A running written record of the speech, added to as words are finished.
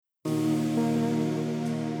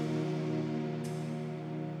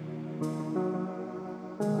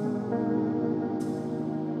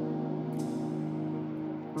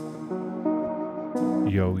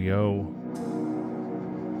Yo, yo.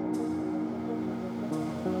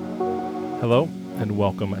 Hello, and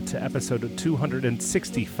welcome to episode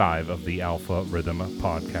 265 of the Alpha Rhythm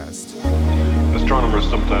Podcast. Astronomers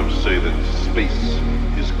sometimes say that space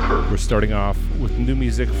is curved. We're starting off with new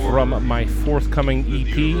music from my forthcoming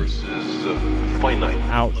EP, The universe is finite.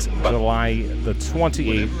 out July the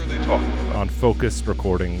 28th on Focus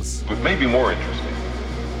Recordings. What may be more interesting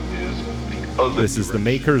is the other This is the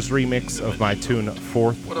Maykors remix of my tune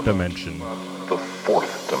Fourth Dimension. The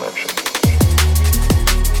fourth dimension.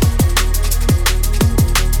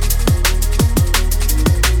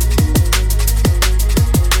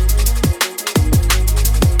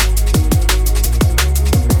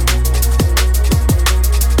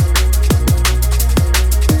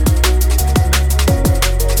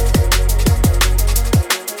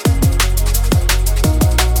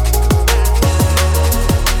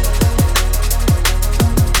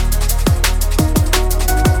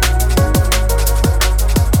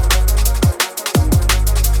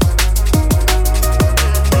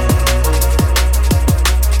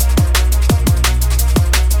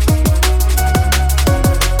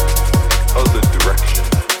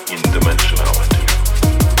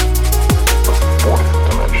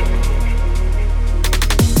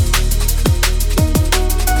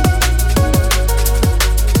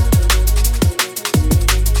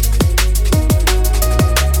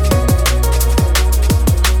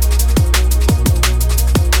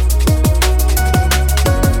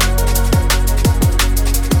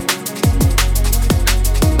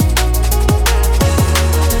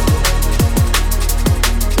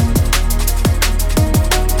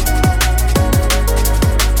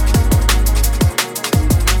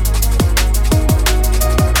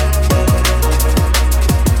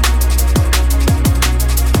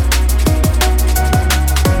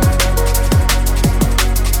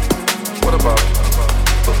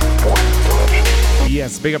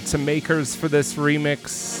 Big up to Maykors for this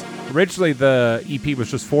remix. Originally, the EP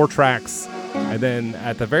was just 4 tracks, and then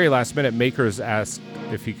at the very last minute, Maykors asked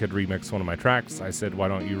if he could remix one of my tracks. I said, why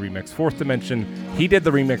don't you remix Fourth Dimension? He did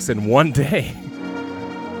the remix in one day.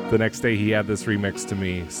 The next day, he had this remix to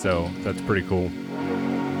me, so that's pretty cool.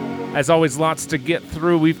 As always, lots to get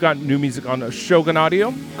through. We've got new music on Shogun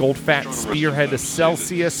Audio, Goldfat, Spearhead,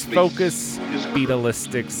 Celsius, Focus,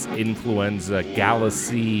 Beatalistics, Influenza,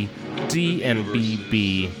 Galacy,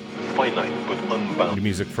 DNBB. Finite but unbound. New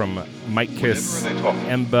music from Mitekiss,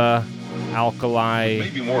 Emba, Alkali,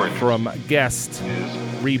 from GEST,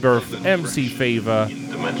 Reburf, MC Fava,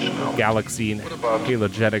 Galacy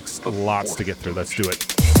Halogenix. Lots to get through. Let's do it.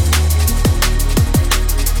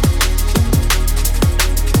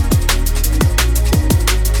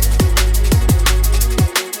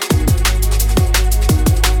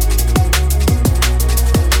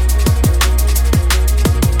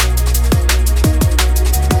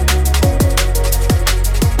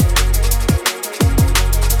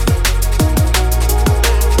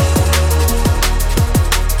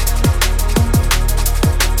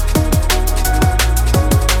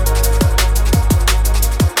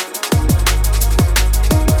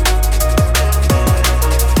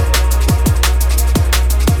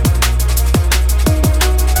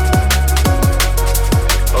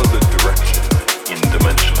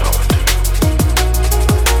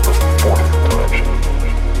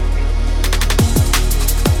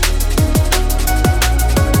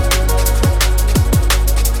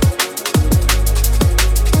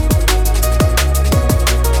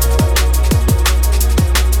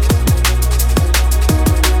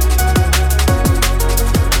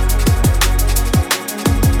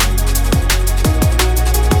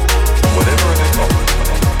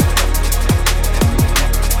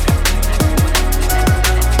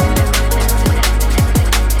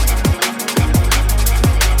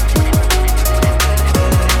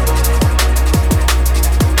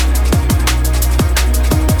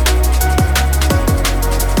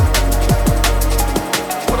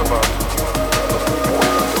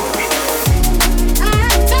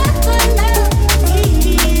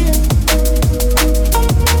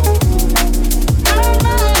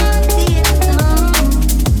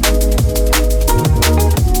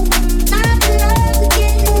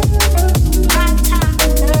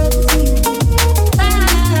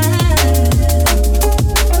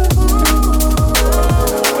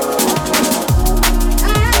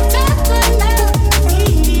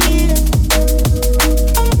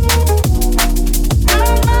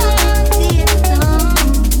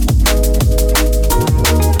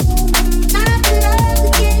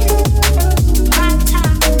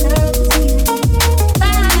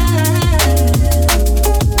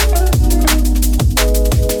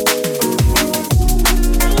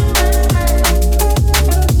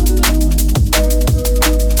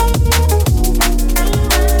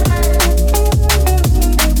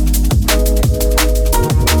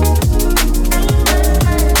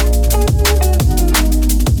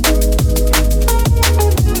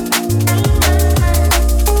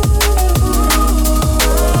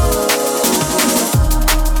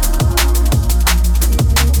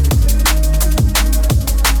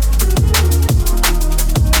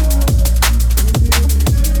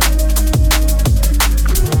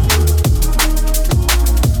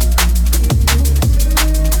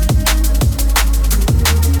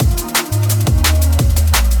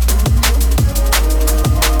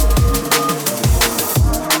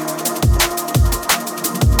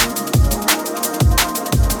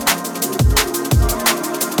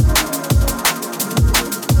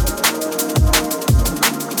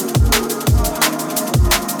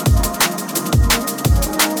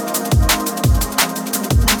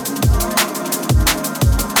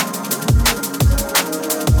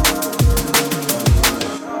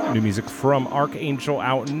 New music from Archangel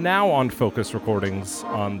out now on Focus Recordings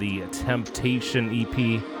on the Temptation EP.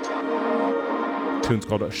 Tune's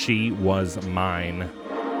called She Was Mine.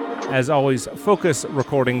 As always,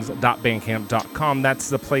 focusrecordings.bandcamp.com. That's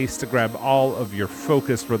the place to grab all of your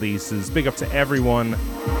Focus releases. Big up to everyone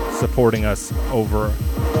supporting us over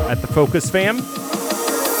at the Focus fam.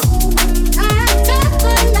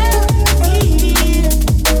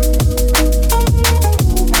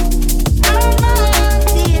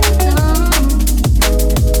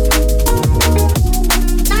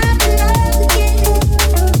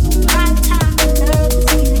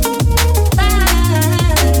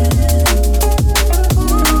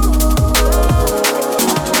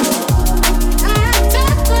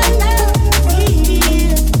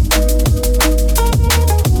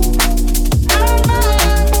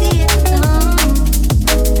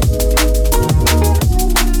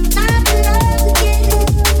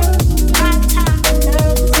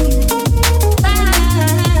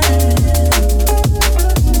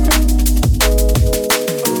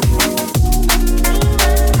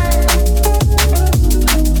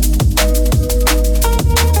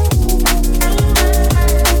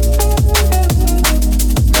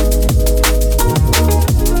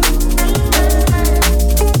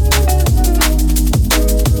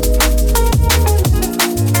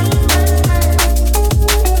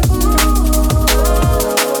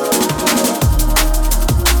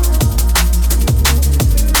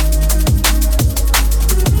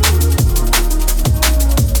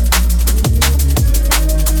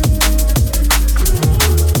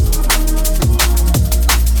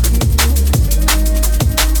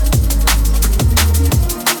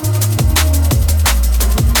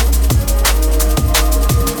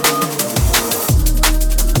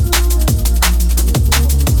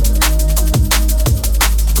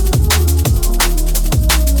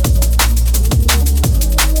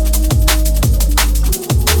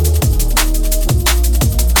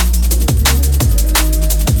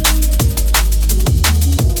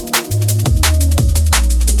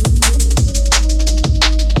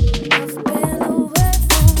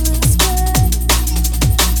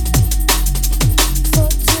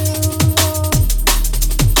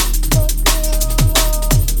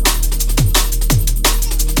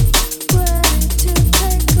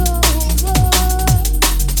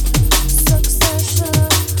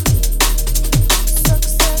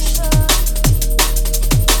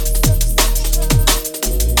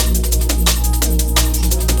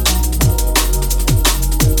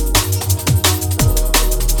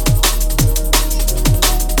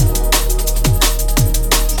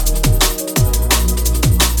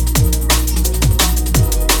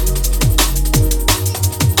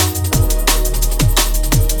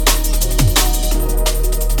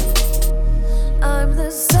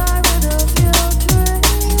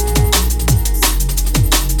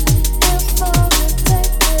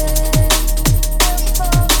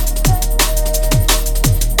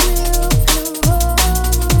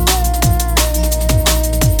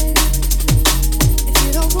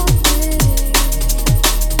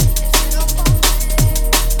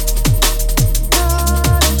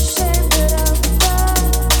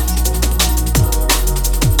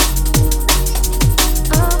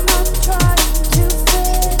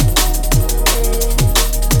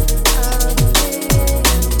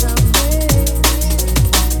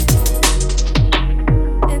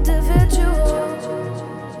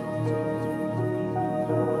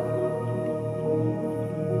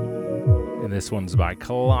 This one's by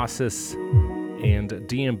Colossus and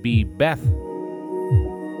DnBBeth.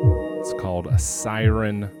 It's called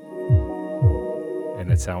Siren,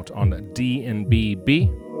 and it's out on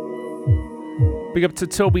DNBB. Big up to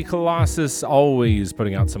Toby Colossus, always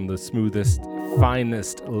putting out some of the smoothest,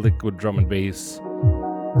 finest liquid drum and bass.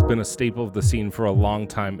 It's been a staple of the scene for a long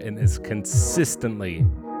time and is consistently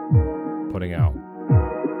putting out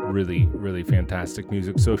really, really fantastic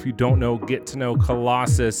music. So if you don't know, get to know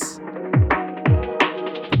Colossus.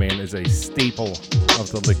 The man is a staple of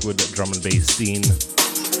the liquid drum and bass scene.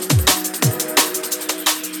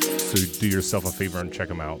 So do yourself a favor and check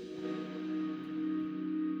him out.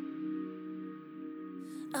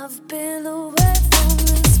 I've been away from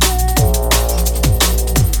this world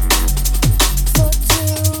for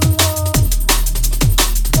too long.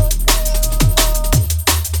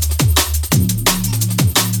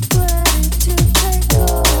 Ready to take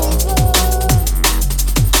over.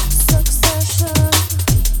 Succession.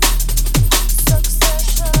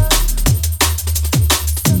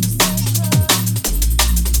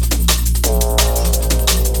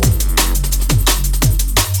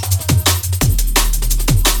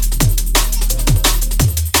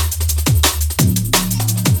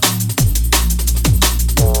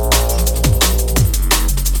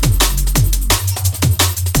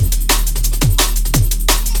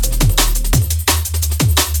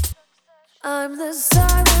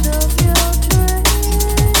 Siren of your dreams.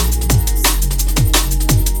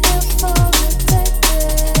 If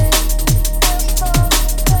overtaken, if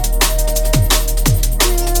overtaken,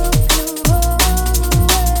 you can run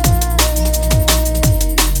away.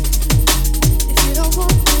 If you don't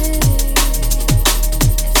want me,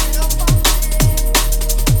 if you don't want me,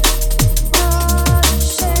 not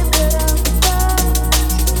ashamed that I'm bad.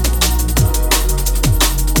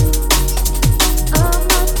 I'm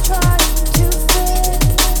not trying to fit in.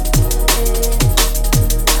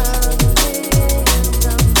 I'm me and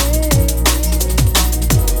I'm me.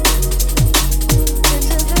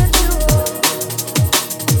 Individual.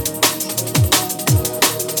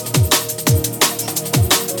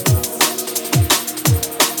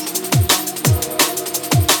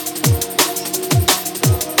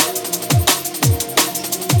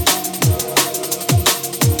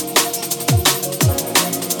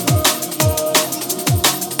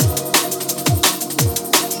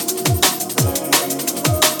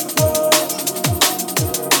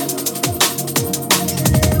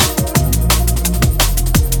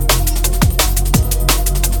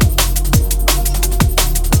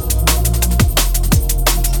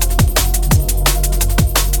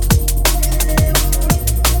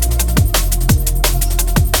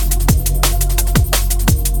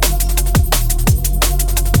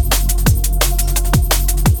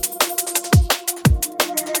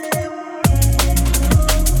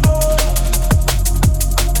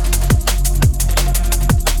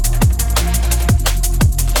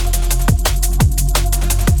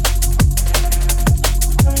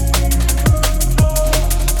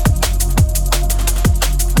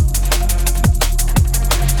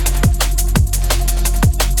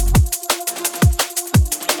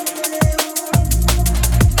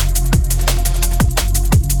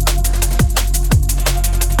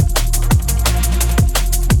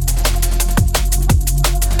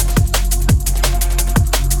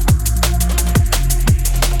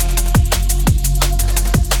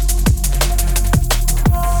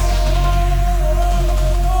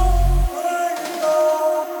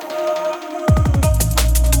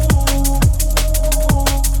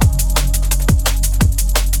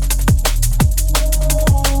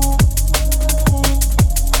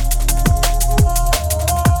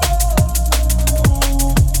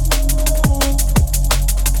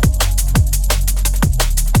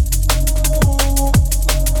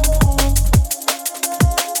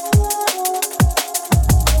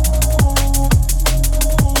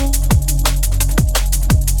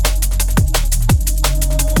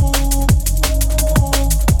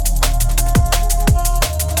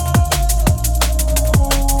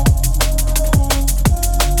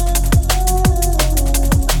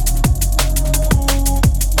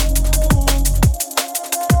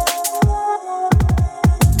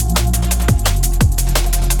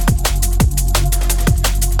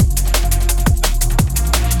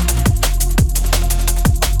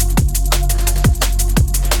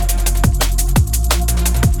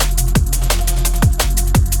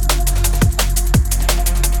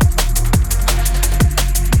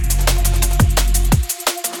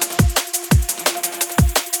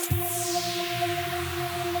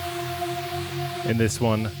 And this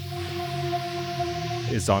one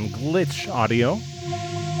is on Glitch Audio.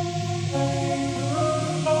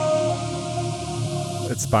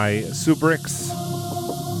 It's by Subrix,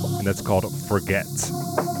 and it's called Forget.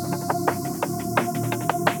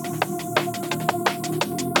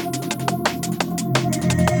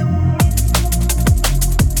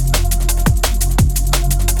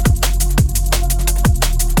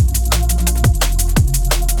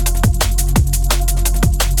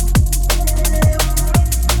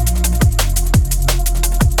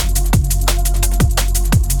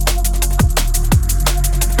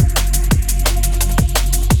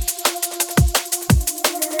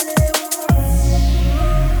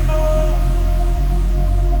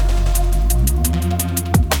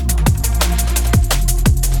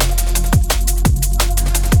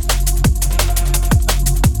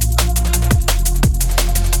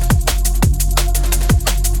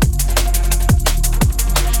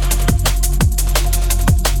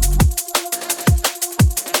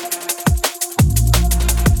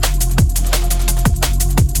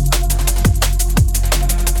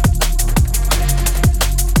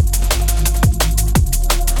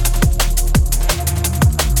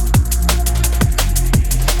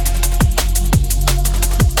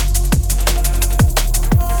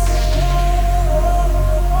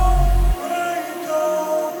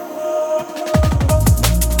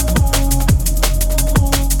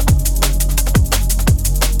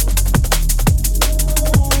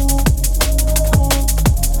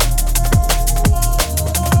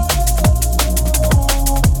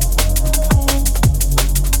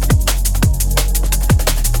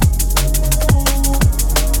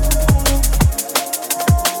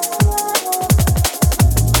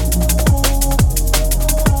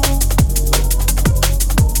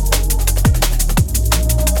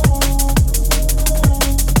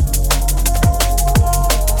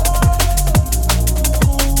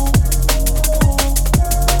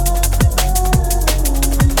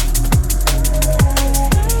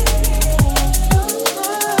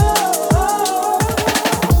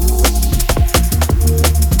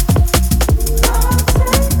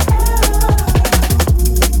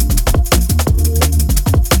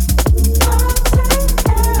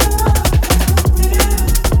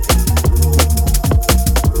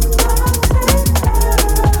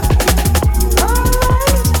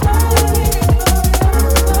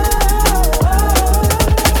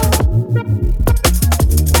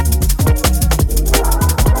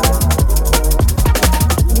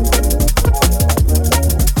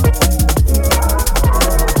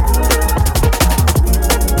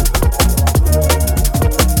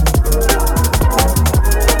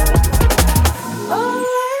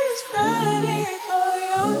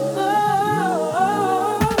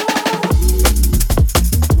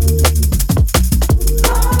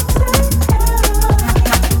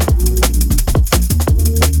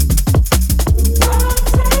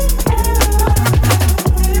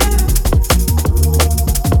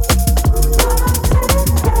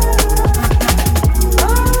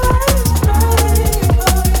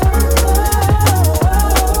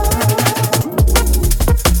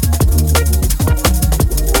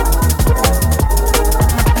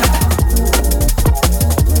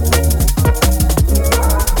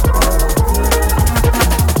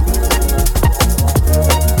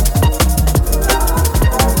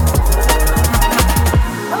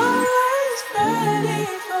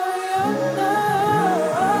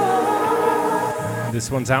 This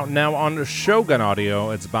one's out now on Shogun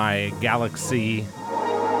Audio. It's by Galacy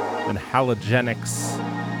and Halogenix.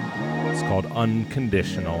 It's called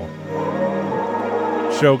Unconditional.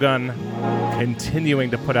 Shogun continuing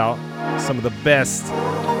to put out some of the best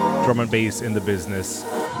drum and bass in the business.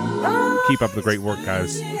 Keep up the great work,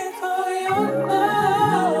 guys.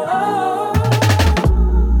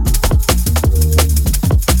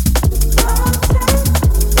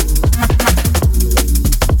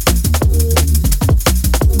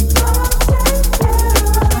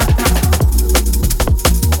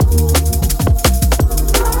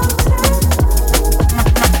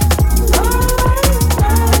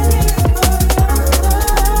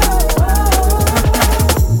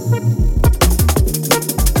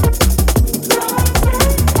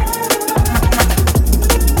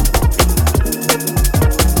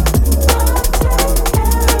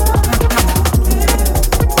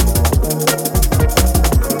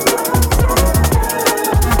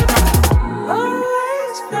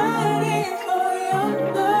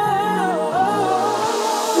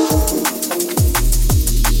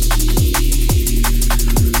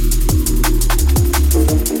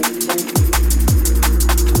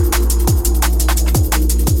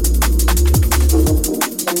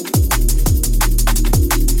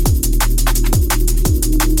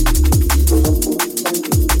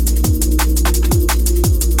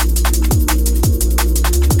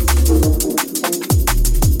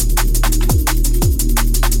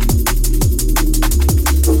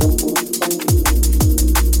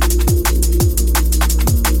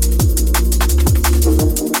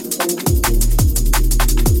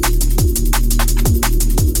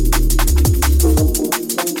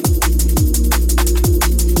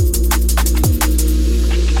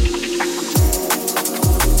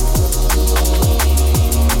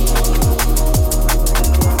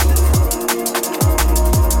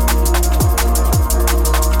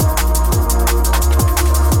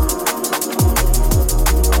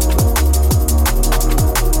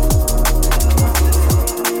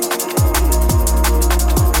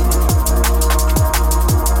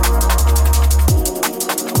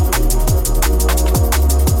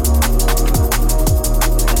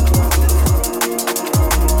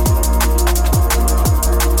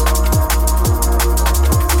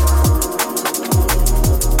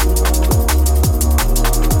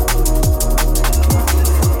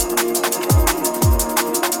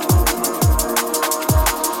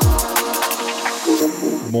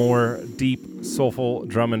 Soulful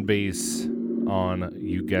drum and bass on,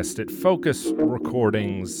 you guessed it, Fokuz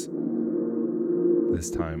recordings. This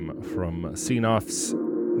time from Cnof's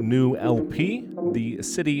new LP, the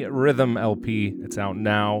City Rhythm LP. It's out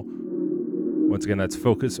now. Once again, that's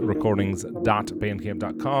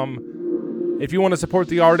fokuzrecordings.bandcamp.com. If you want to support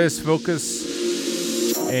the artist,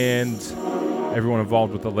 Fokuz, and everyone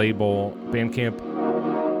involved with the label, Bandcamp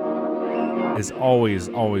is always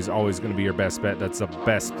going to be your best bet. That's the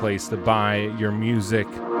best place to buy your music,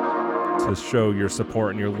 to show your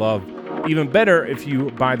support and your love. Even better if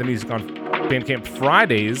you buy the music on Bandcamp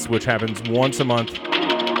Fridays, which happens once a month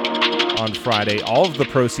on Friday. All of the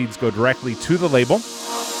proceeds go directly to the label.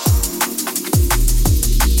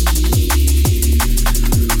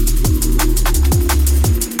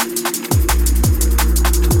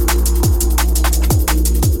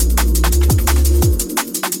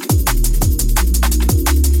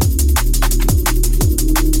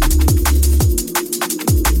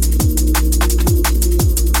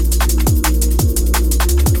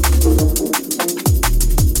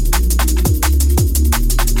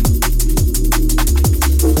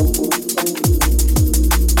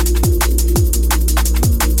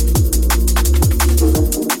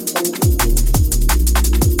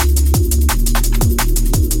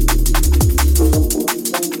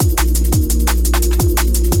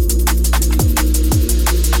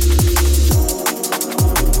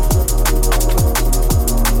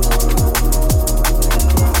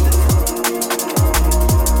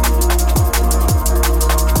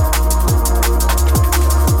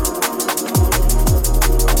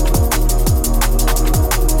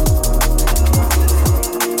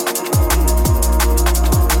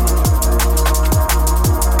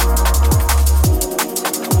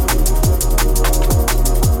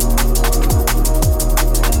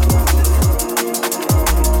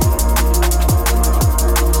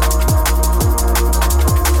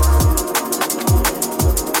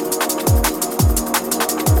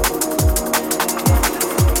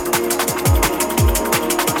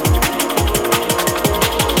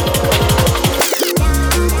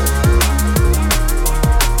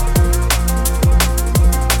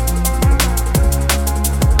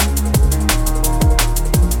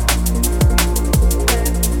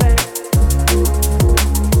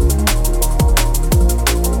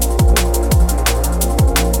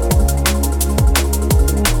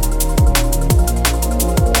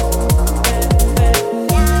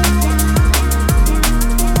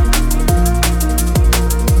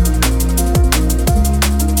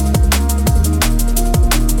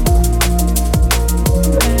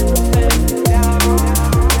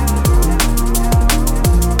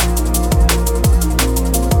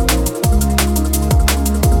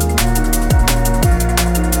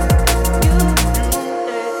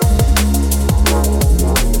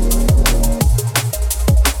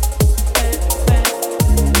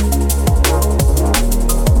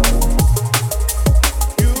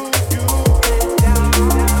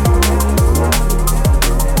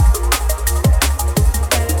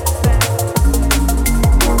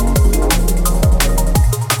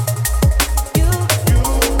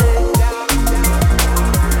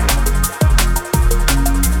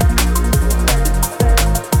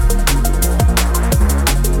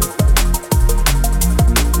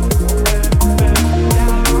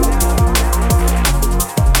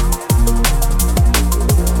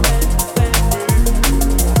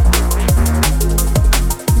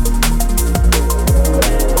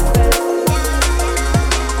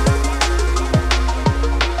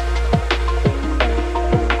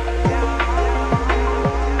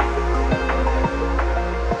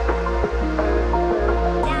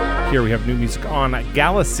 Here we have new music on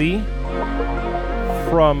Galacy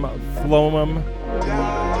from Phloem.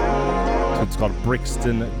 It's called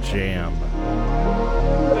Brixton Jam.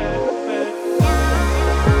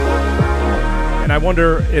 And I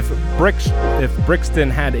wonder if Brixton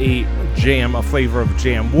had a jam, a flavor of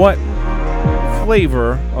jam, what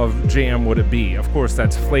flavor of jam would it be? Of course,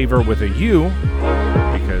 that's flavor with a U,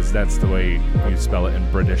 because that's the way you spell it in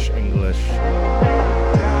British English.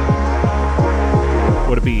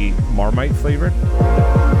 Would it be Marmite flavored?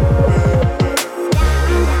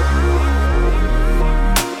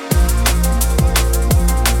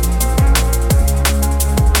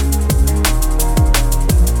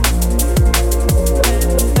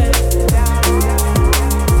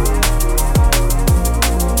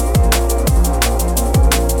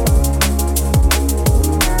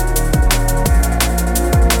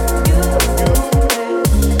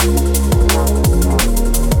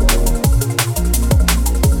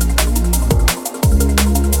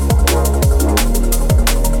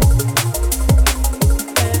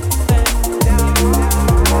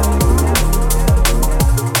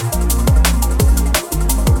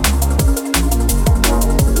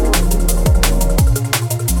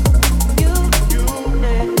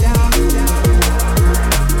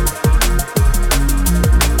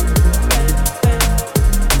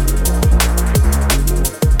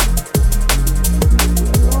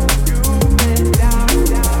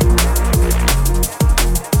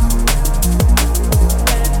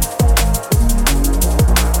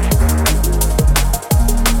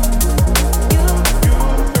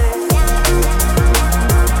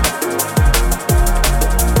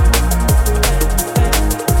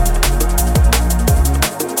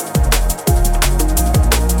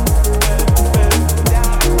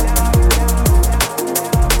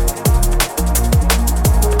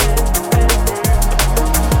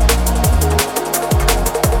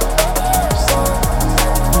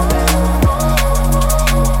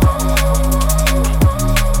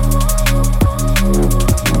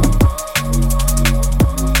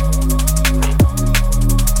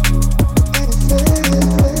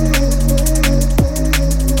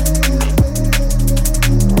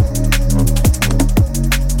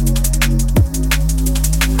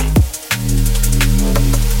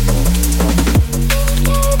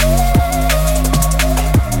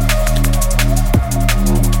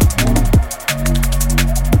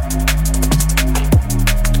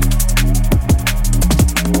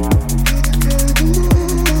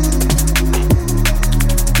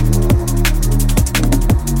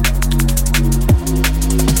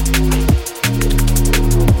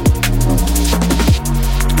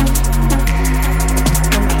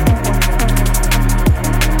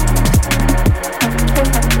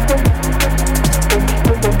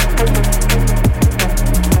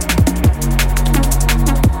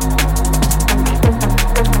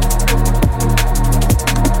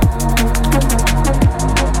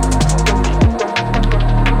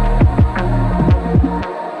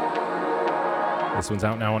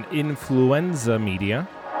 Influenza Media.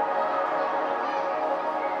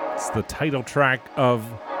 It's the title track of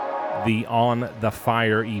the On the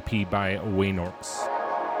Fire EP by Weynorx.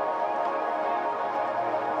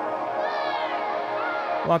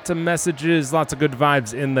 Lots of messages, lots of good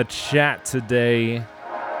vibes in the chat today.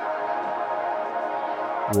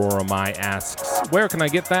 Roramai asks, where can I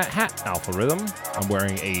get that hat, Alpha Rhythm? I'm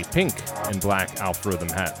wearing a pink and black Alpha Rhythm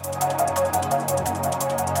hat.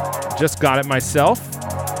 Just got it myself.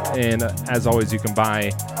 And as always, you can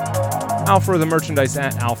buy Alpha Rhythm merchandise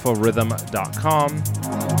at alpharhythm.com.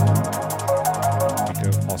 You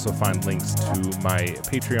can also find links to my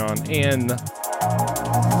Patreon and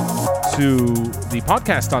to the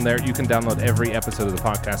podcast on there. You can download every episode of the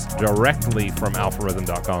podcast directly from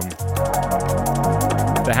alpharhythm.com.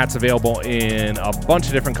 The hat's available in a bunch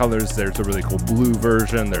of different colors. There's a really cool blue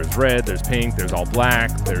version. There's red, there's pink, there's all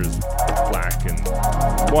black, there's black and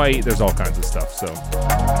white. There's all kinds of stuff. So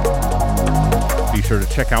be sure to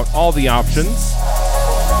check out all the options.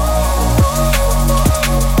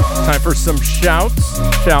 Time for some shouts.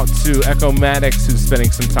 Shout to Echomatics, who's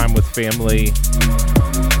spending some time with family.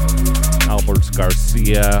 Albert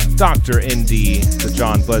Garcia, Dr. Indy, to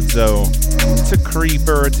John Bledsoe, to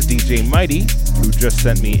Creeper, to DJ Mighty, who just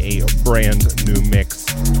sent me a brand new mix,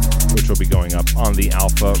 which will be going up on the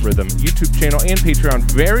Alpha Rhythm YouTube channel and Patreon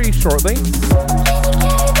very shortly.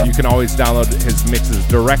 You can always download his mixes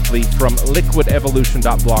directly from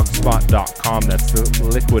liquidevolution.blogspot.com. That's the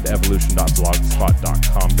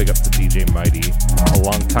liquidevolution.blogspot.com. Big up to DJ Mighty, a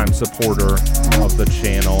longtime supporter of the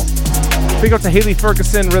channel. Big up to Haley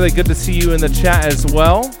Ferguson. Really good to see you in the chat as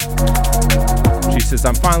well. She says,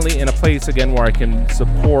 I'm finally in a place again where I can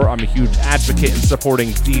support. I'm a huge advocate in supporting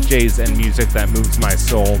DJs and music that moves my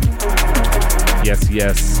soul. Yes,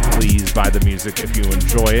 yes, please buy the music if you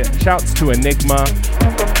enjoy it. Shouts to Enigma.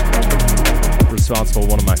 Responsible,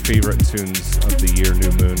 one of my favorite tunes of the year,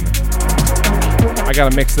 New Moon. I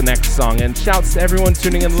gotta mix the next song, and shouts to everyone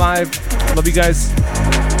tuning in live. Love you guys.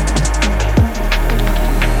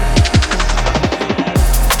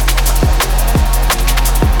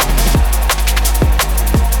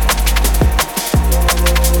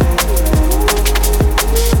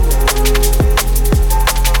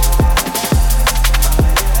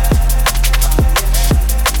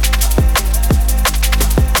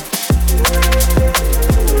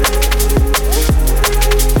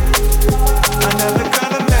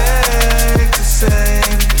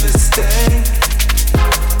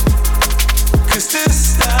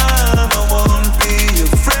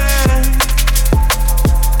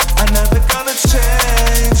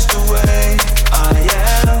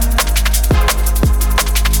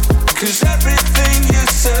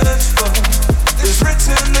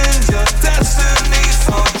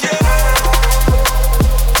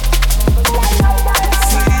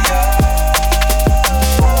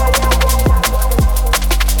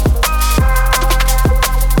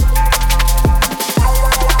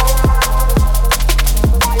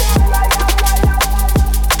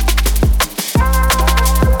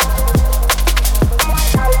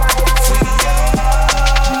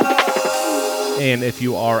 And if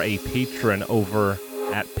you are a patron over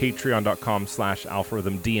at patreon.com/Alpha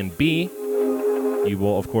Rhythm DnB, you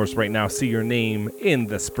will, of course, right now see your name in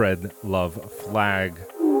the Spread Love flag.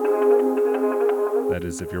 That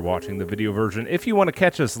is if you're watching the video version. If you want to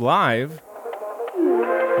catch us live,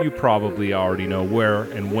 you probably already know where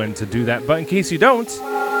and when to do that. But in case you don't,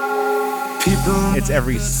 it's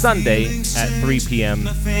every Sunday at 3 p.m.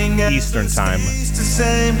 Eastern Time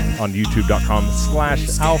on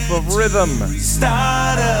youtube.com/Alpha Rhythm.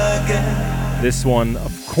 This one,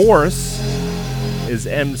 of course, is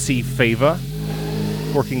MC Fava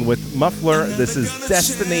working with Muffler. This is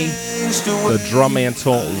Destiny, the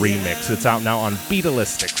Drumantle remix. It's out now on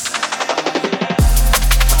Beatalistics.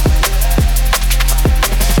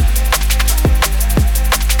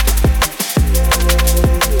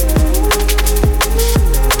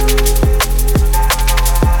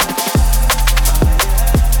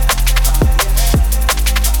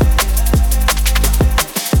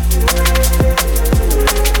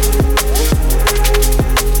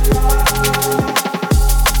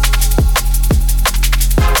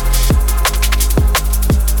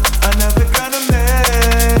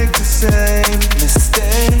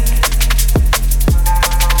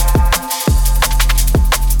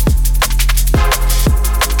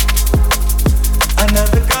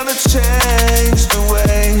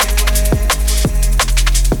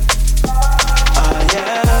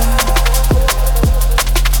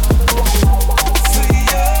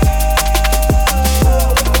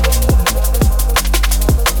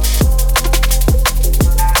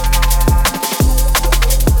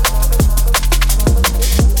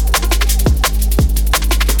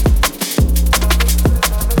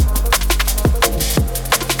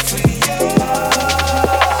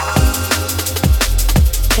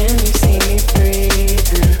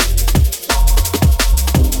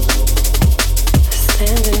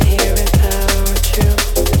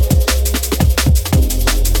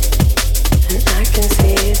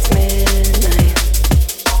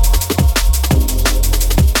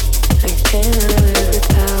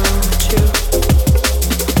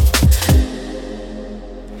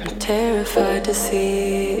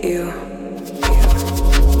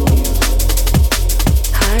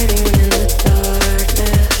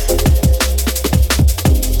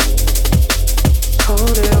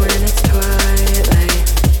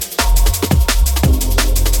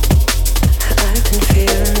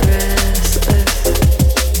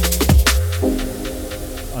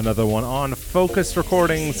 Focus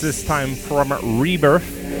recordings, this time from Reburf.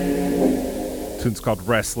 The tune's called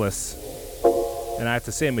Restless. And I have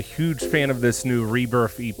to say, I'm a huge fan of this new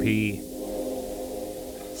Reburf EP.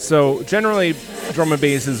 So, generally, drum and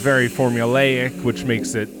bass is very formulaic, which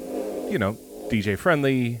makes it, you know, DJ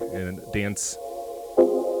friendly and dance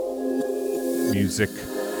music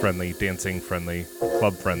friendly, dancing friendly,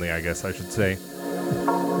 club friendly, I guess I should say.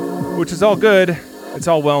 Which is all good. It's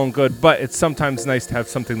all well and good, but it's sometimes nice to have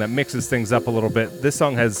something that mixes things up a little bit. This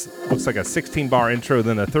song looks like a 16-bar intro,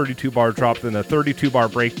 then a 32-bar drop, then a 32-bar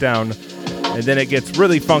breakdown, and then it gets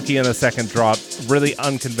really funky in the second drop. Really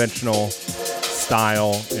unconventional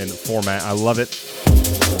style and format. I love it.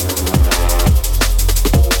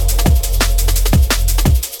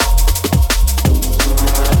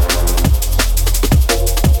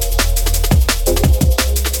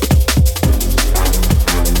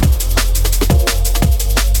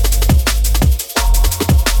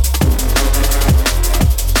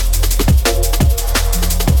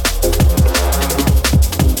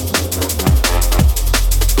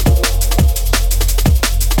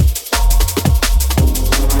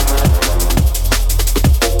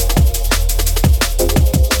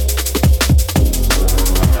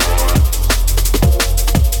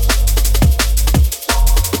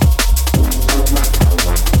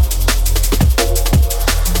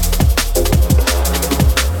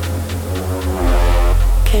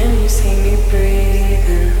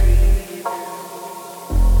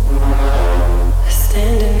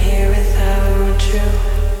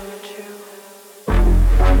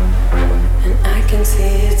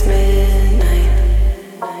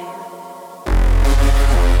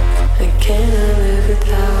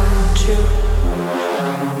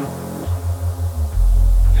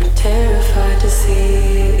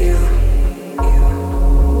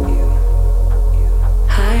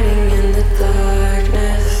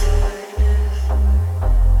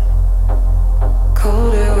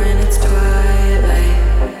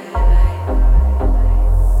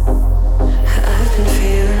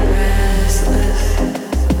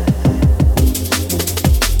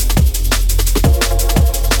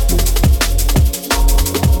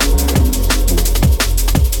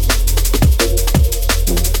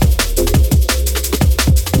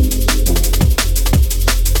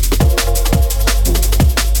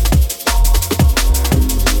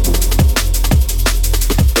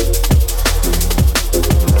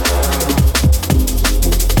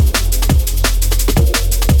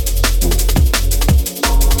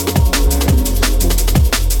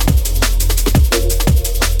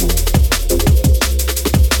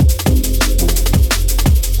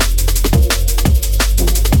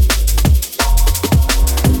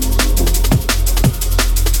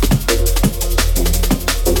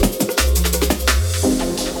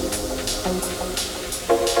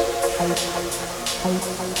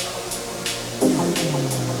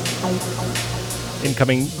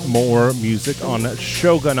 Incoming more music on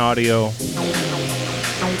Shogun Audio.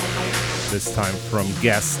 This time from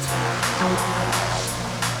GEST.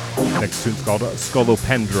 Next tune's called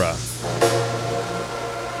Scolopendra.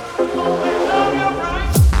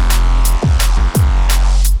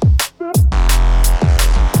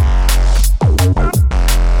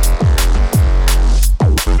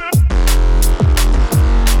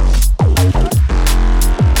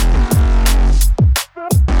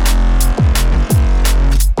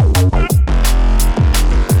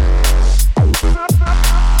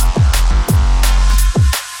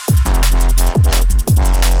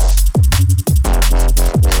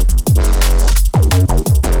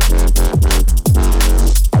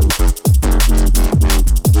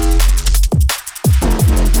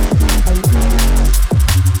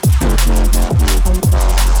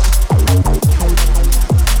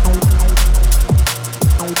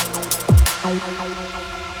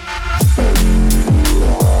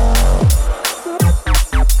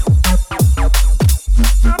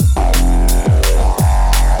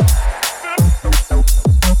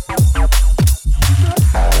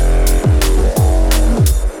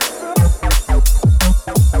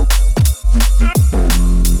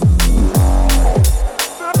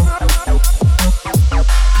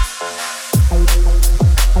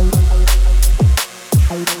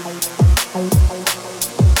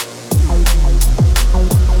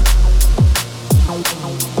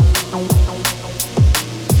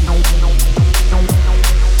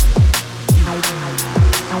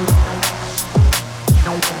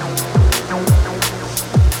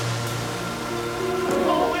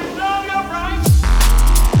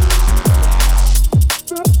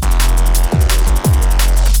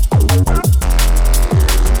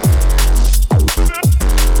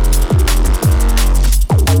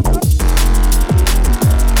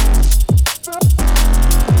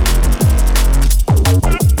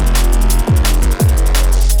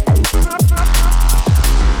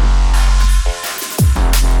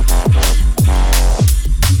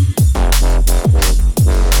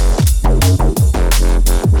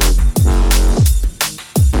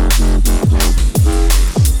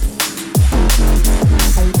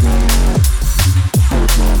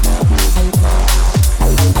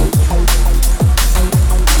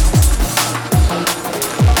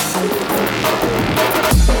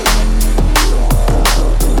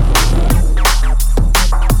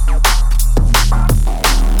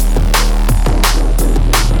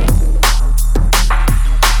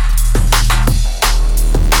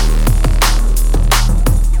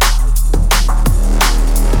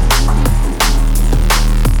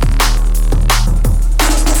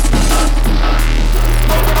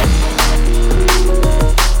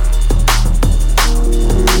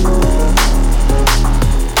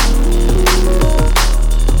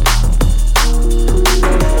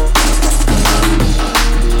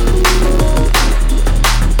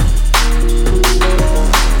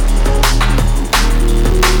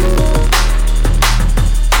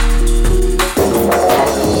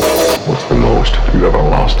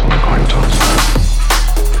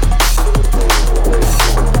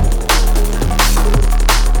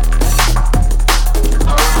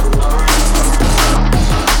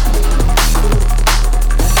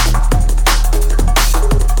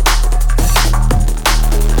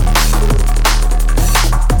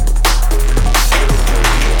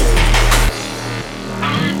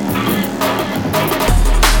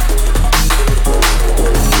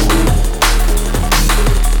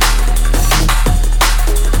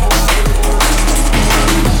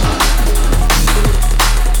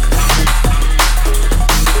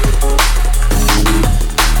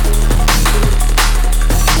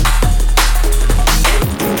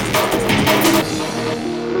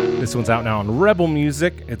 This one's out now on Rebel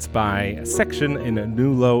Music. It's by Section in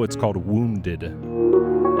Nulo. It's called Wounded.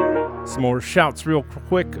 Some more shouts real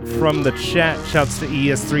quick from the chat. Shouts to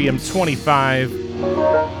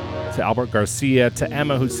ES3M25, to Albert Garcia, to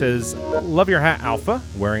Emma who says, love your hat, Alpha.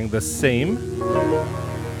 Wearing the same.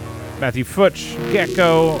 Matthew Futch,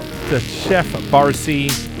 Gecko, to Chef Barcy,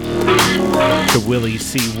 to Willie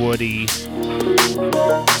C. Woody.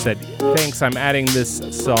 Said, thanks, I'm adding this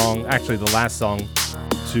song, actually the last song,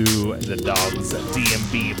 to the Dogs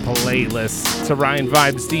DNB playlist. To Ryan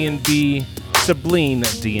Vibes DNB, Sublime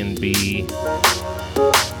DNB,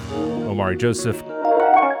 Omari Joseph,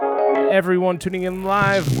 everyone tuning in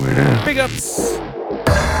live, big ups.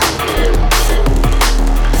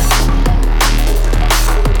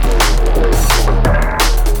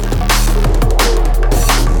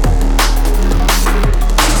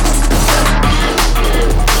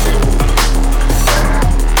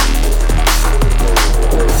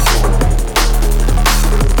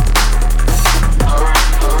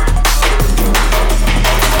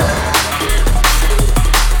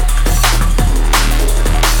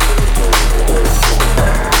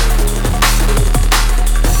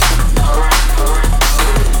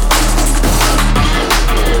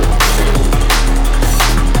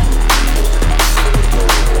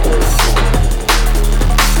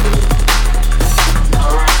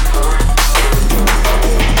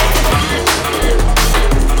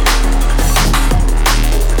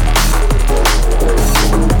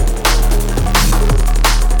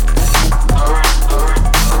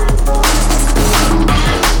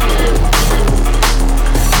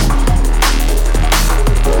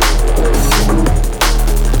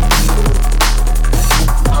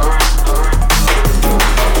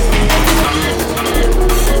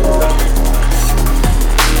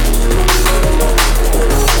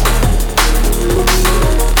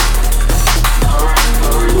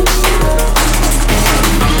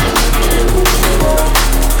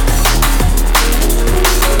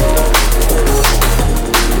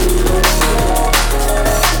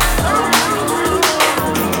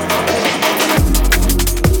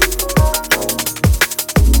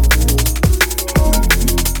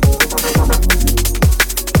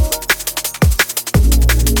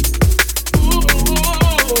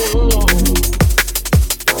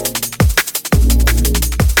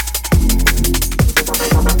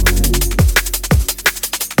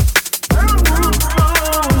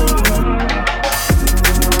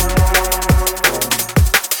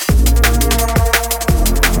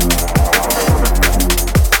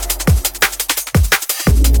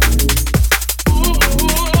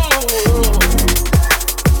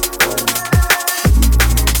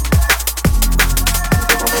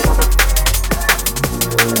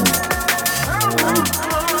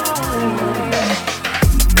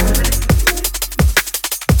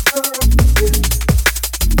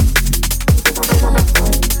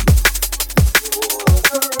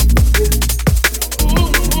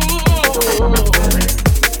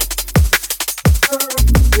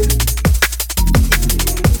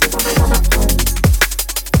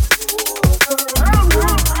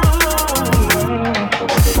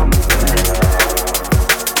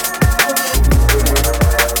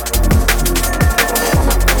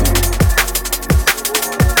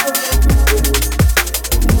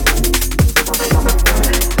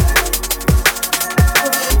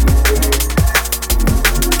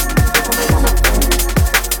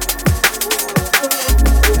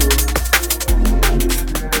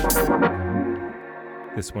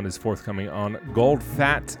 one is forthcoming on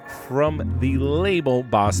Goldfat from the label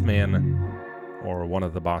Bossman, or one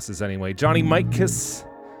of the bosses anyway. Johnny Mitekiss,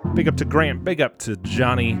 big up to Grant, big up to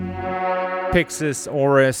Johnny, Pixis,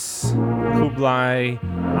 Oris, Kublai,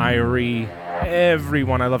 Irie,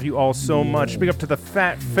 everyone. I love you all so much. Big up to the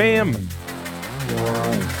Fat Fam.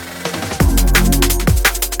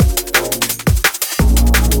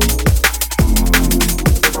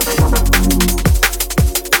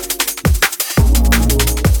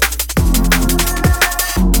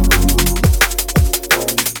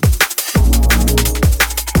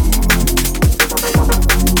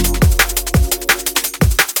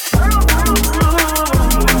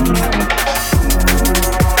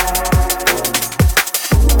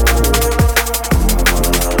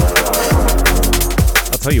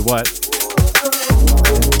 Tell you what,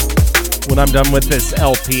 when I'm done with this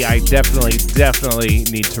LP, I definitely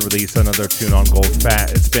need to release another tune on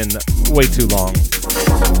Goldfat. It's been way too long.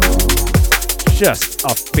 Just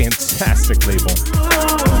a fantastic label.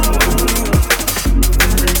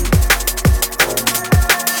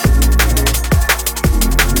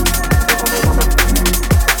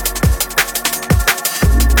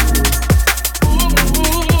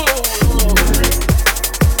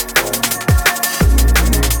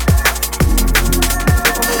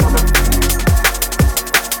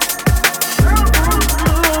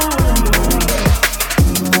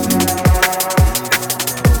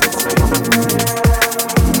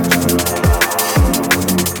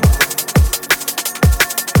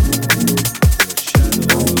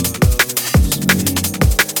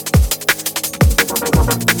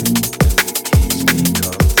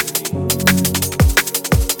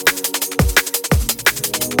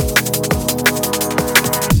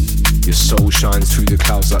 Shines through the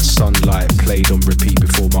clouds like sunlight, played on repeat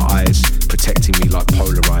before my eyes, protecting me like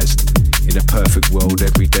polarized. In a perfect world,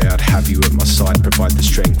 every day I'd have you at my side, provide the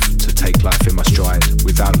strength to take life in my stride.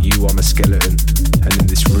 Without you, I'm a skeleton, and in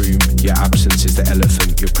this room, your absence is the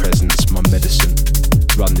elephant, your presence, my medicine.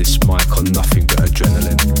 Run this mic on nothing but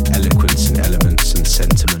adrenaline, eloquence and elements and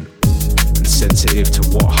sentiment. And sensitive to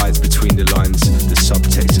what hides between the lines, the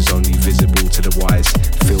subtext is only visible to the wise,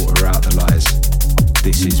 filter out the lies.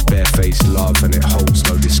 This is barefaced love and it holds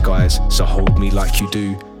no disguise. So hold me like you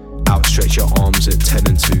do, outstretch your arms at 10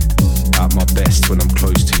 and 2. At my best when I'm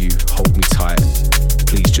close to you, hold me tight.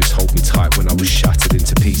 Please just hold me tight. When I was shattered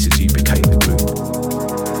into pieces, you became the glue.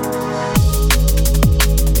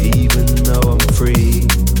 Even though I'm free,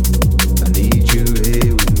 I need you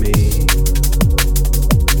here with me.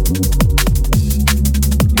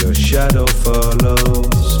 Your shadow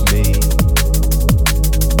follows me,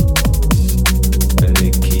 and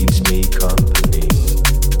it keeps me company.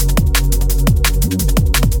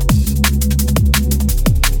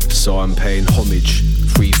 So I'm paying homage.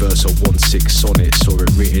 3 verse or 1/6 sonnet. Saw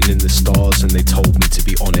it written in the stars and they told me to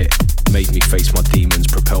be on it. Made me face my demons,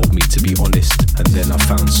 propelled me to be honest. And then I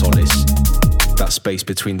found solace. That space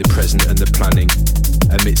between the present and the planning.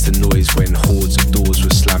 Amidst the noise when hordes of doors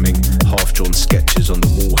were slamming. Half-drawn sketches on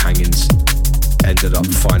the wall hangings. Ended up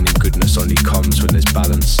finding goodness only comes when there's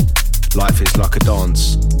balance. Life is like a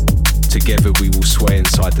dance. Together we will sway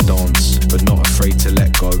inside the dance, but not afraid to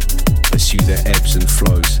let go. Pursue their ebbs and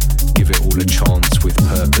flows. Give it all a chance with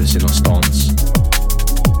purpose in our stance.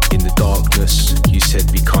 In the darkness, you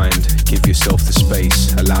said be kind. Give yourself the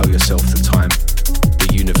space, allow yourself the time.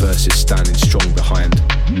 The universe is standing strong behind.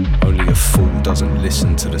 Only a fool doesn't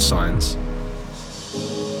listen to the signs.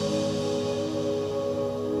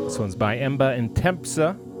 This one's by Emba X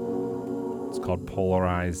Tempza. It's called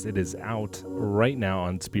Polarized. It is out right now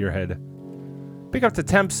on Spearhead. Big up to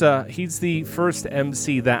Tempza. He's the first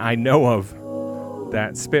MC that I know of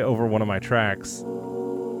that spit over one of my tracks.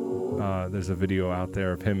 There's a video out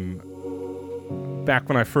there of him back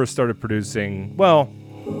when I first started producing. Well,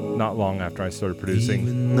 not long after I started producing.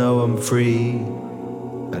 Even though I'm free,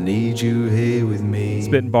 I need you here with me.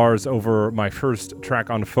 Spitting bars over my first track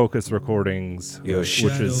on Focus Recordings, Your which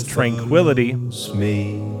is shadow Tranquility. follows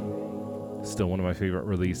me, Still one of my favorite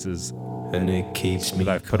releases and it keeps me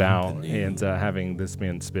that I've put out, company. and having this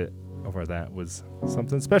man spit over that was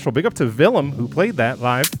something special. Big up to Phloem, who played that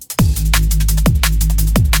live.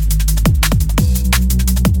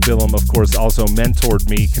 Phloem, of course, also mentored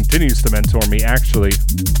me, continues to mentor me, actually,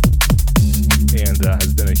 and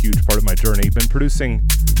has been a huge part of my journey. Been producing,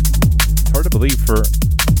 it's hard to believe, for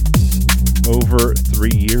over 3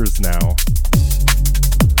 years now.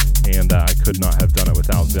 And I could not have done it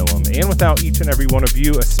without Phloem, and without each and every one of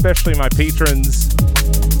you, especially my patrons.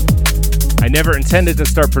 I never intended to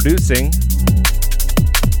start producing,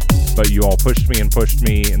 but you all pushed me and pushed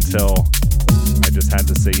me until I just had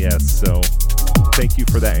to say yes. So Thank you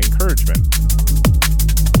for that encouragement.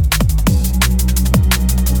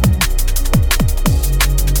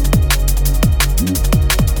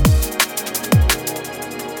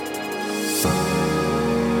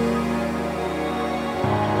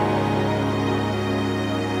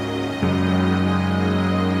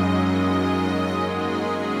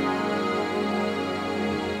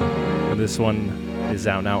 This one is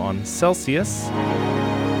out now on Celsius.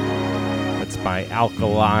 It's by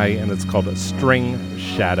Alkali and it's called String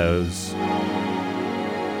Shadows.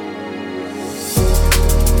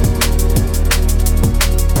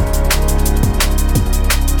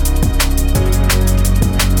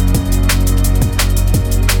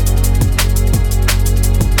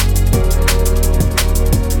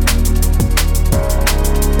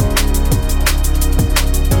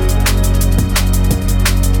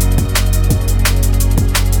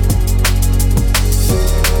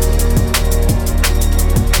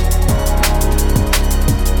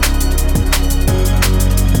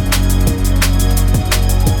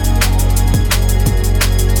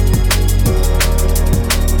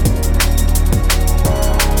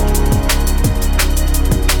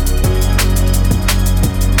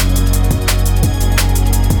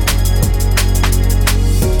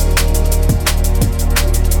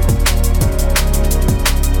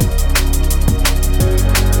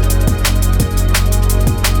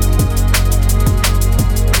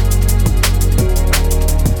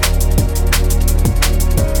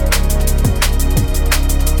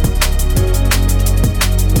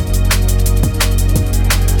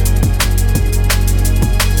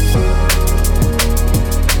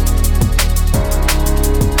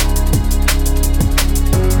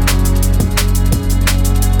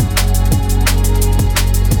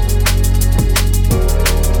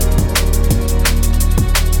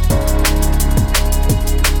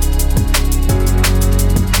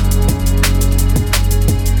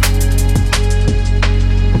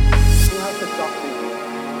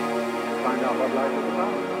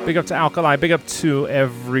 Big up to Alkali. Big up to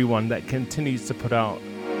everyone that continues to put out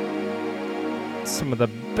some of the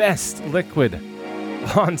best liquid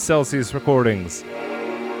on Celsius recordings.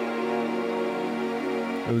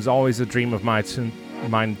 It was always a dream of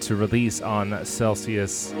mine to release on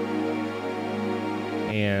Celsius.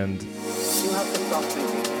 And,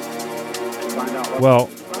 well,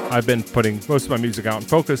 I've been putting most of my music out in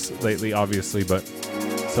Fokuz lately, obviously, but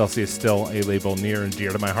Celsius is still a label near and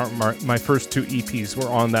dear to my heart. My first two EPs were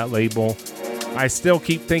on that label. I still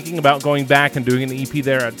keep thinking about going back and doing an EP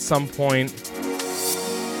there at some point.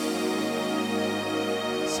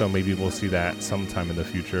 So maybe we'll see that sometime in the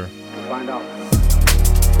future. Find out.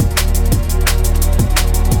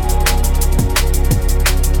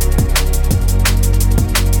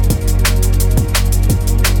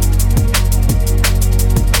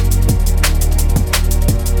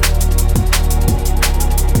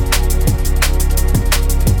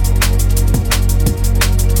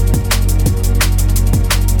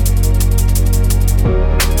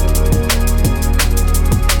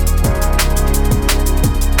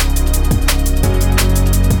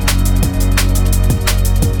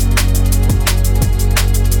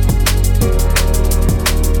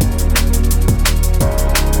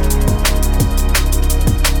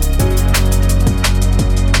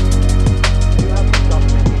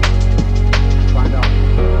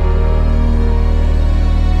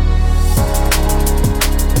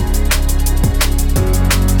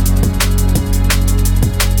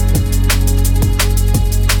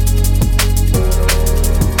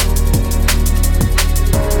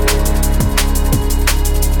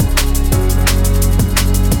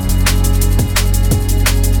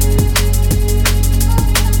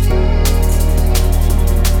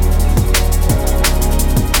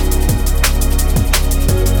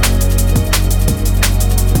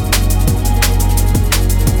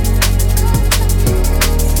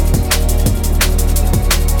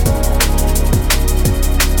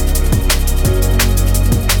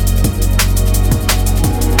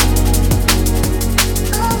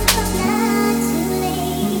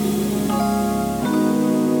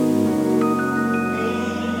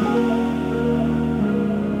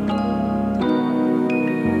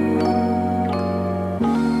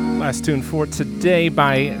 Tune for today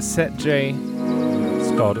by Set J. It's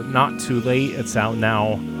called Not Too Late. It's out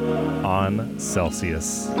now on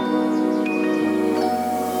Celsius. Oh,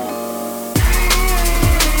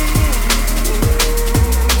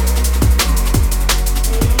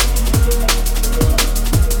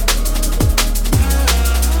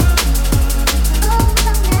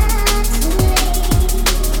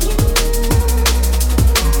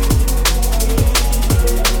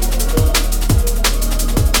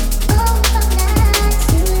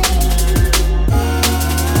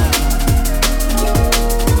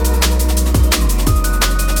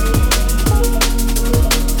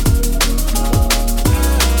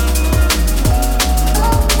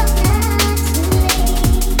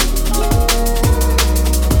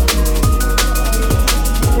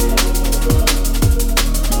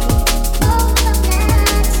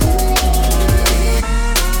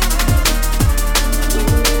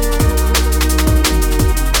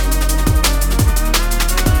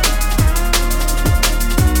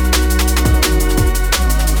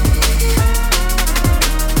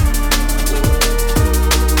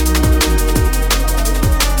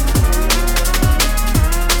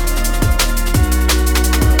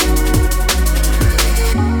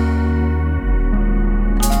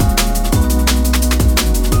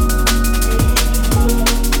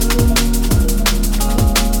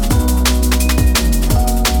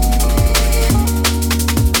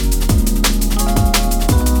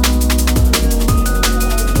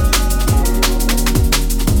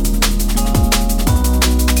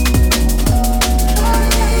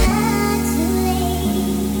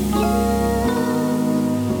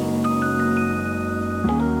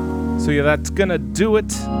 So yeah, that's gonna do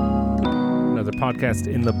it. Another podcast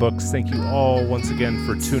in the books. Thank you all once again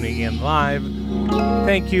for tuning in live.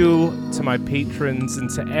 Thank you to my patrons and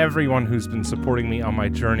to everyone who's been supporting me on my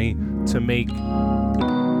journey to make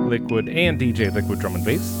Liquid and DJ Liquid Drum and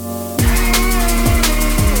Bass.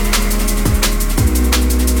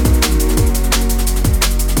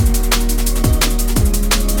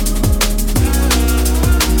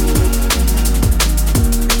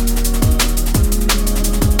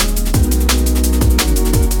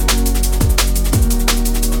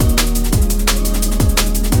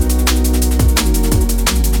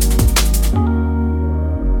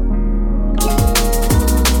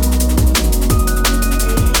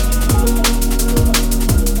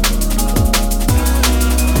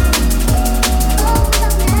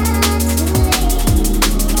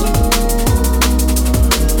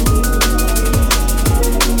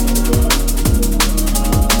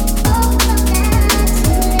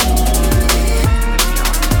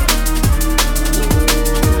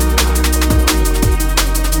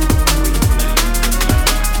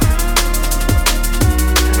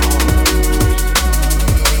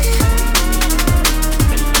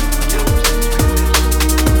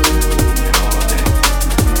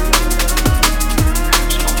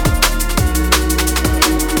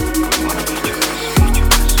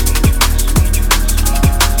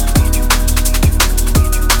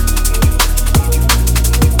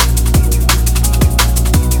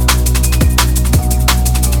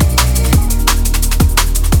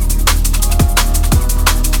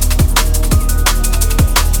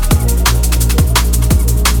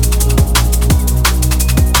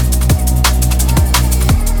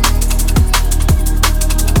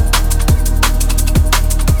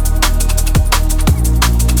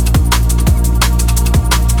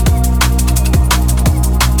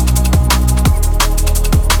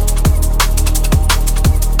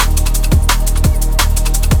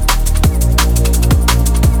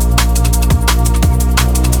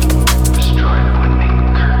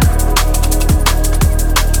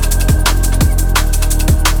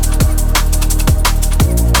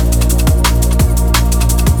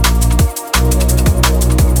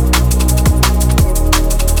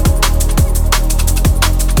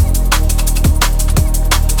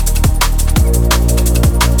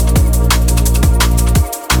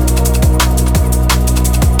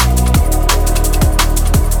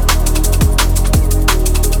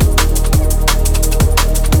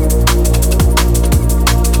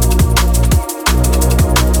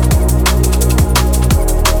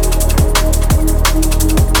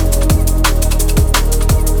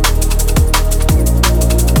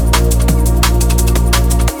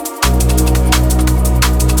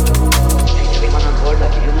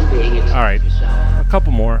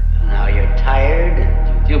 Couple more. Now you're tired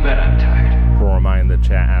and You bet I'm tired. We'll remind the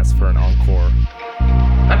chat asked for an encore.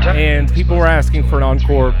 I'm tired. And people were asking for an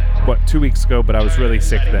encore, 2 weeks ago, but I was really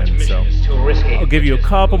sick then, so It's too risky. I'll give you a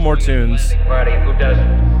couple more tunes. Party, who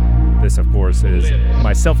doesn't? This, of course, is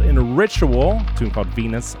myself in Ritual, a tune called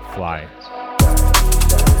Venus Fly.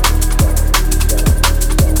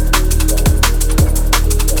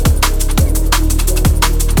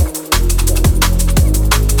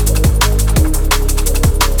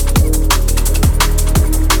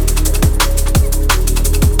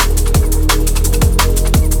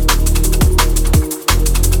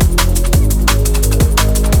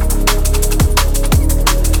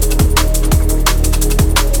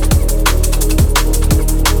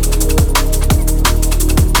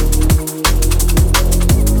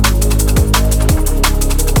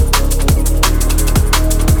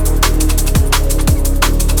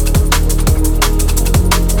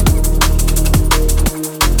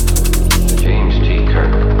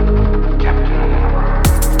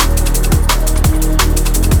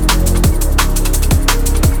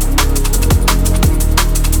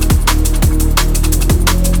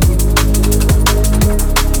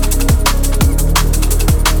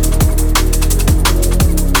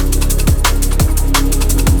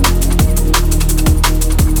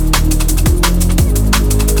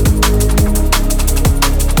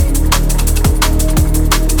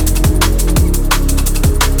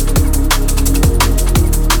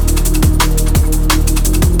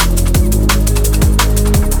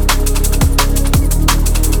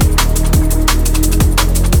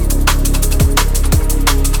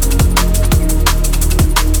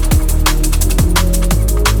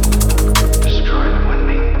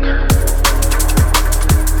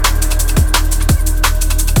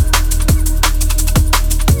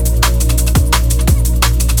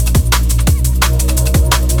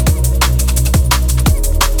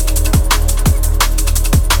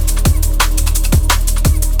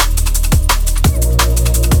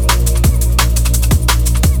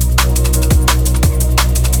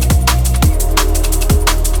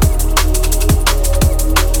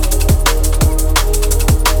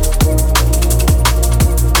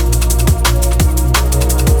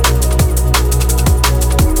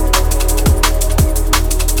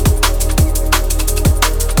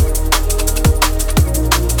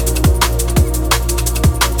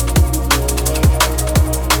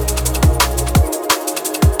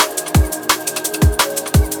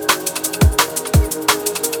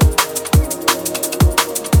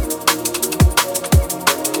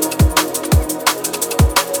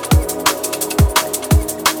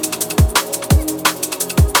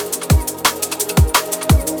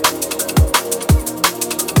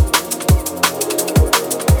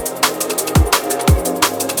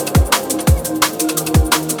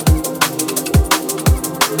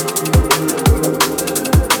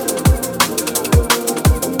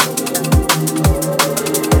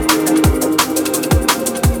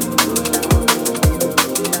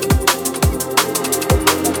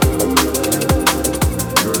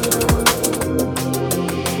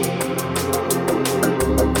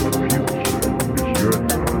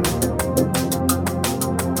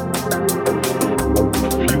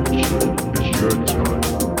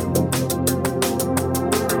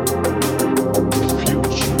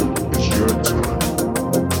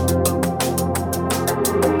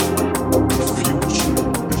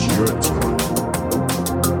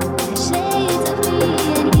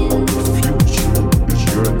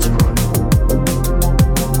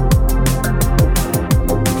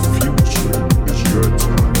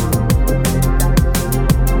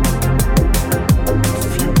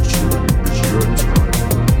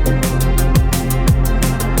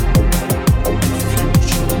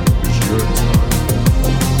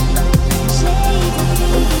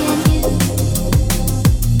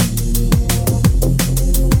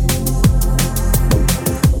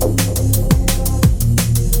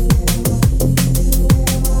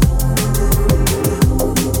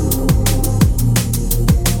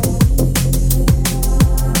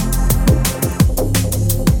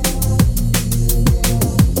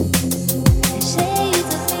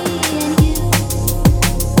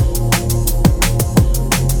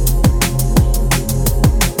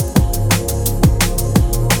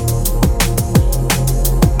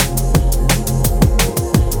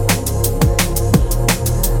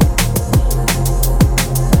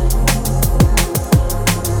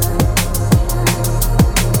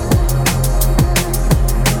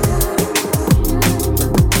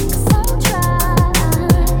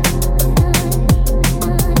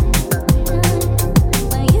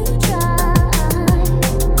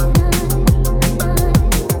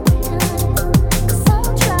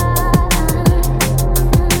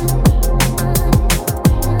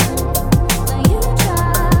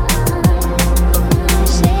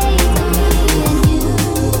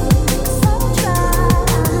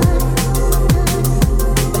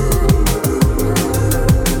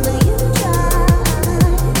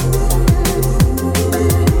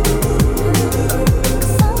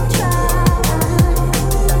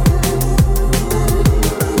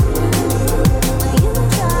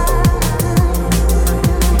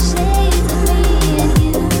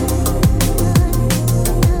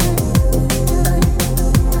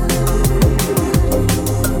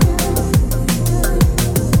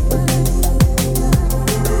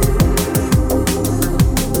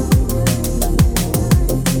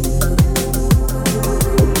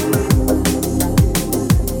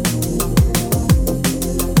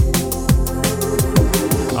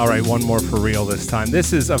 All right, one more for real this time.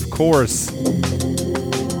 This is, of course,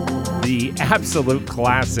 the absolute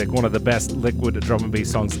classic, one of the best liquid drum and bass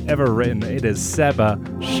songs ever written. It is Seba,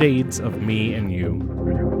 Shades of Me and You.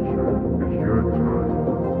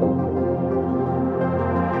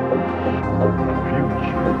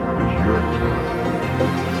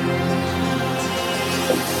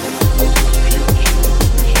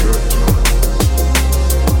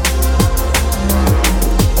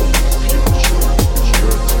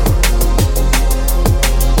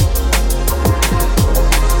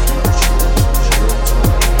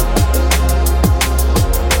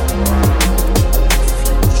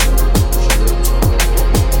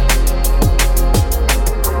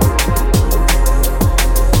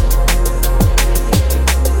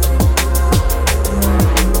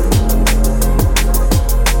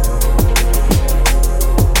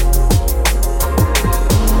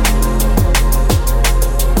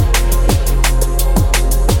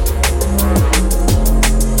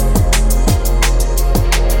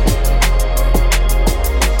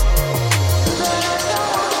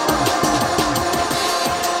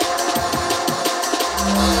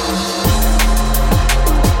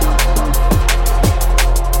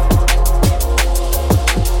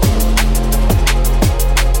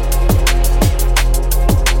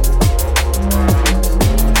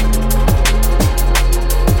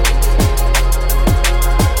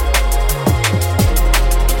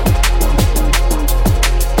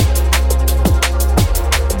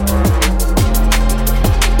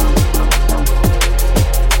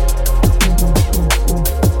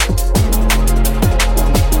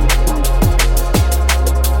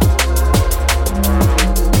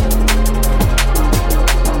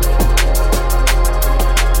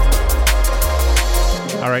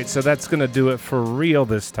 So that's going to do it for real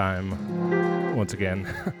this time. Once again.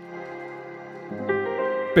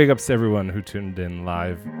 Big ups to everyone who tuned in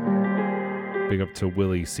live. Big up to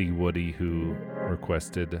Willie C. Woody who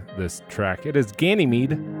requested this track. It is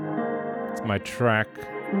Ganymede. It's my track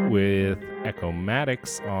with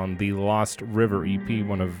Echomatics on the Lost River EP,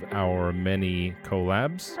 one of our many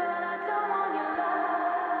collabs.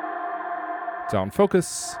 It's on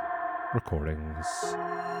Focus Recordings.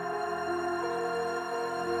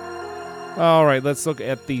 All right, let's look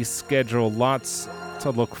at the schedule. Lots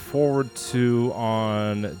to look forward to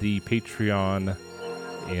on the Patreon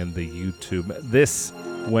and the YouTube. This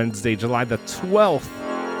Wednesday, July the 12th,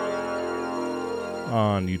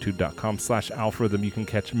 on youtube.com/Alpha Rhythm, you can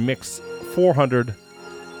catch Mix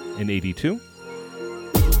 482.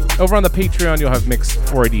 Over on the Patreon, you'll have Mix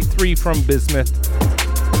 483 from Bismuth,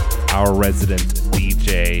 our resident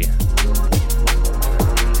DJ.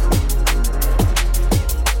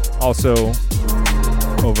 Also,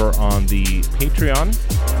 over on the Patreon,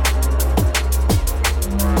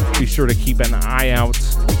 be sure to keep an eye out.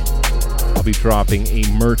 I'll be dropping a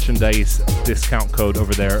merchandise discount code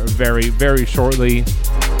over there very, very shortly.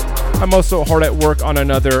 I'm also hard at work on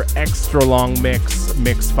another extra long mix.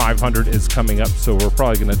 Mix 500 is coming up, so we're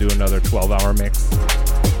probably going to do another 12-hour mix.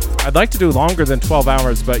 I'd like to do longer than 12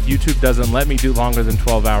 hours, but YouTube doesn't let me do longer than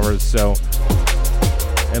 12 hours, so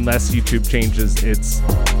unless YouTube changes its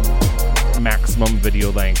maximum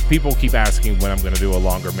video length. People keep asking when I'm going to do a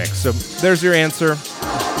longer mix. So there's your answer.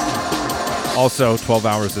 Also, 12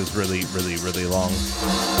 hours is really, really, really long.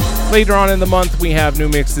 Later on in the month, we have new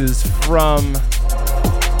mixes from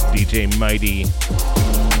DJ Mighty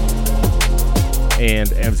and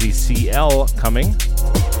MZCL coming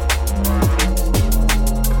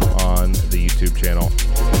on the YouTube channel.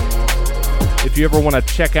 If you ever want to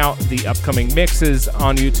check out the upcoming mixes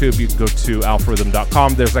on YouTube, you can go to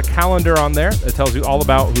alpharhythm.com. There's a calendar on there that tells you all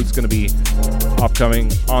about who's going to be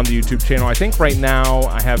upcoming on the YouTube channel. I think right now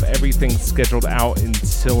I have everything scheduled out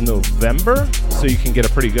until November, so you can get a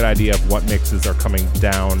pretty good idea of what mixes are coming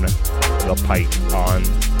down the pipe on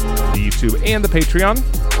the YouTube and the Patreon.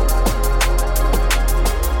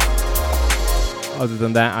 Other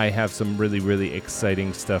than that, I have some really, really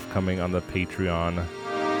exciting stuff coming on the Patreon.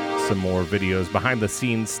 Some more videos, behind the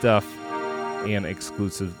scenes stuff, and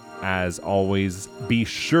exclusive as always. Be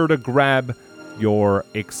sure to grab your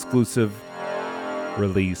exclusive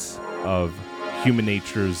release of Human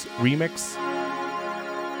Nature's remix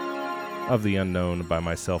of The Unknown by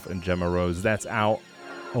myself and Gemma Rose. That's out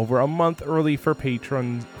over a month early for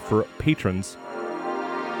patrons.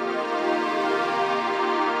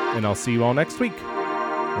 And I'll see you all next week.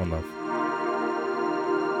 One love.